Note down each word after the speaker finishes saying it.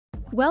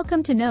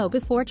Welcome to Know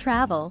Before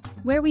Travel,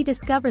 where we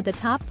discover the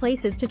top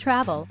places to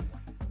travel.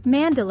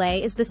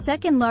 Mandalay is the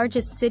second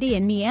largest city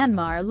in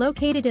Myanmar,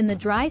 located in the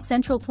dry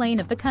central plain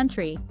of the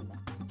country.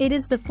 It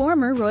is the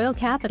former royal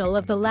capital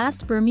of the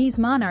last Burmese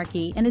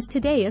monarchy and is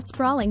today a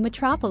sprawling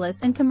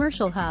metropolis and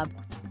commercial hub.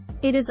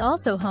 It is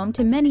also home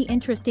to many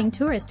interesting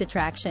tourist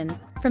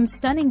attractions, from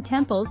stunning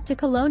temples to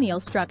colonial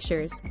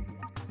structures.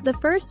 The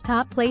first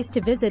top place to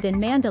visit in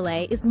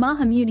Mandalay is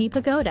Mahamuni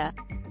Pagoda.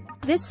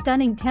 This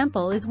stunning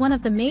temple is one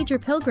of the major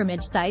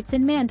pilgrimage sites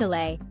in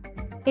Mandalay.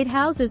 It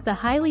houses the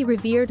highly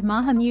revered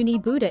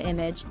Mahamuni Buddha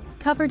image,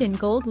 covered in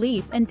gold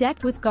leaf and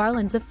decked with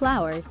garlands of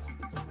flowers.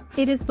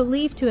 It is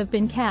believed to have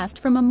been cast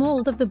from a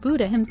mold of the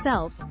Buddha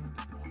himself.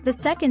 The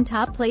second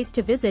top place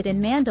to visit in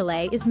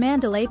Mandalay is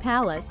Mandalay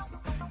Palace.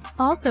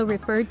 Also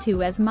referred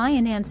to as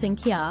Mayannansing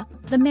Kya,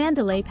 the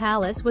Mandalay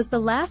Palace was the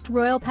last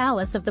royal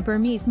palace of the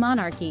Burmese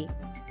monarchy.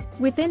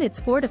 Within its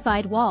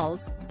fortified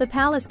walls, the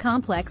palace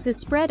complex is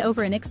spread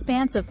over an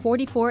expanse of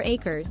 44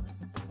 acres.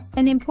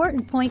 An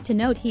important point to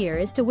note here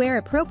is to wear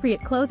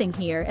appropriate clothing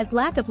here, as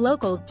lack of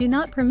locals do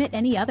not permit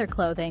any other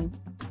clothing.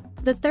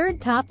 The third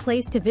top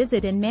place to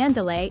visit in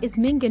Mandalay is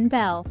Mingan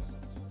Bell.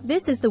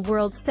 This is the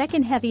world's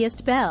second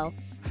heaviest bell.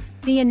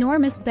 The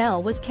enormous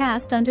bell was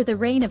cast under the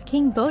reign of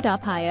King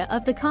Bodapaya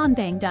of the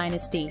Konbaung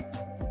dynasty.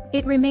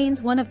 It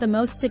remains one of the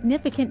most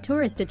significant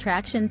tourist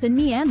attractions in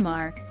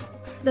Myanmar.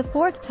 The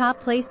fourth top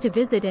place to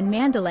visit in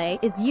Mandalay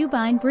is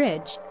Ubine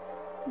Bridge.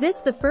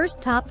 The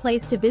first top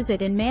place to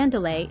visit in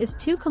Mandalay is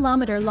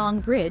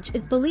 2-kilometer-long bridge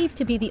is believed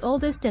to be the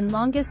oldest and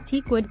longest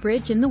teakwood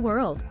bridge in the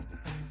world.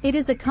 It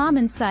is a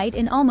common sight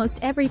in almost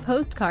every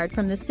postcard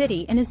from the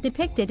city and is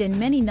depicted in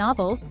many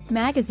novels,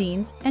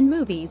 magazines, and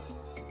movies.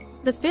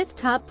 The fifth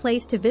top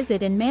place to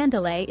visit in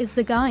Mandalay is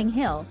Sagaing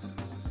Hill.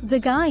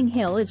 Sagaing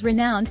Hill is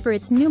renowned for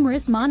its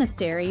numerous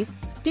monasteries,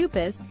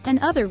 stupas, and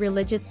other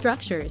religious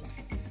structures.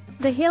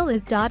 The hill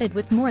is dotted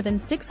with more than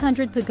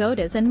 600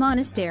 pagodas and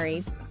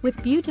monasteries,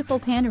 with beautiful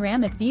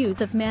panoramic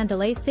views of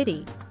Mandalay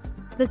city.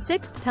 The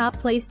sixth top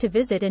place to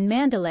visit in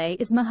Mandalay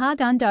is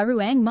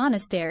Mahagandharuang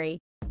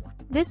Monastery.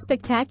 This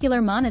spectacular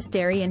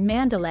monastery in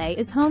Mandalay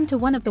is home to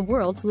one of the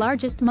world's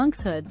largest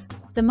monkshoods,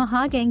 the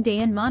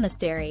Mahagangdayan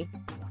Monastery.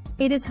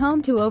 It is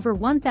home to over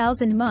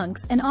 1,000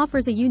 monks and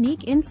offers a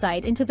unique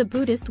insight into the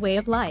Buddhist way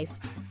of life.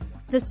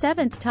 The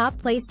seventh top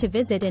place to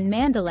visit in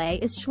Mandalay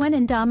is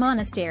Shwenanda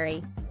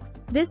Monastery.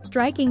 This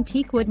striking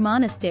teakwood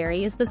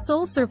monastery is the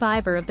sole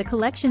survivor of the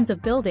collections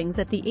of buildings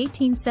at the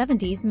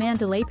 1870s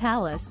Mandalay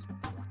Palace.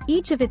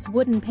 Each of its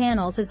wooden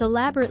panels is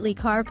elaborately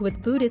carved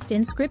with Buddhist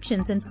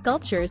inscriptions and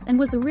sculptures and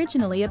was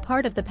originally a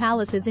part of the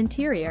palace's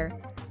interior.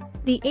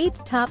 The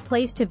eighth top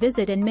place to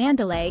visit in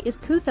Mandalay is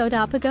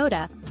Kuthoda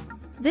Pagoda.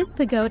 This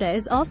pagoda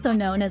is also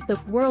known as the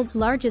world's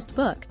largest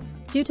book,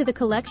 due to the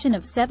collection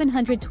of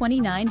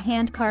 729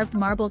 hand-carved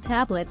marble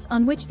tablets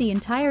on which the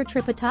entire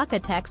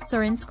Tripitaka texts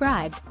are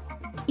inscribed.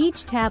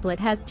 Each tablet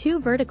has 2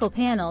 vertical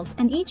panels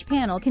and each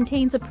panel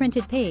contains a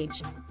printed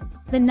page.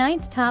 The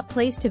ninth top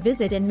place to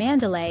visit in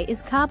Mandalay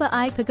is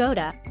Kaba-i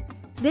Pagoda.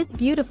 This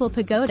beautiful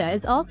pagoda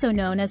is also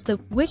known as the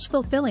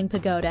wish-fulfilling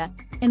pagoda,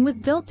 and was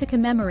built to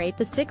commemorate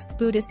the 6th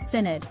Buddhist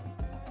Synod.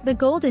 The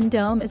Golden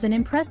Dome is an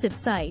impressive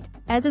sight,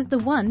 as is the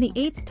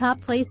 8th top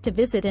place to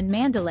visit in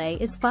Mandalay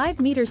is 5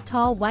 meters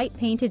tall white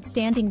painted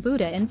standing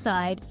Buddha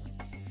inside.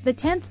 The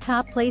 10th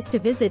top place to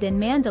visit in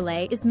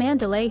Mandalay is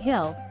Mandalay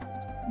Hill.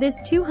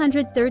 This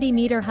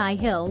 230-meter-high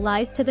hill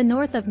lies to the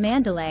north of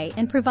Mandalay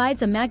and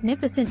provides a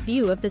magnificent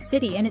view of the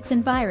city and its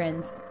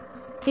environs.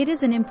 It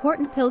is an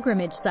important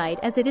pilgrimage site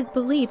as it is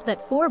believed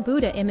that 4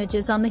 Buddha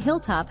images on the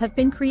hilltop have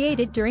been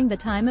created during the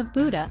time of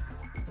Buddha.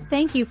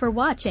 Thank you for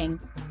watching.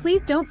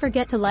 Please don't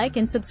forget to like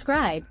and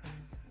subscribe.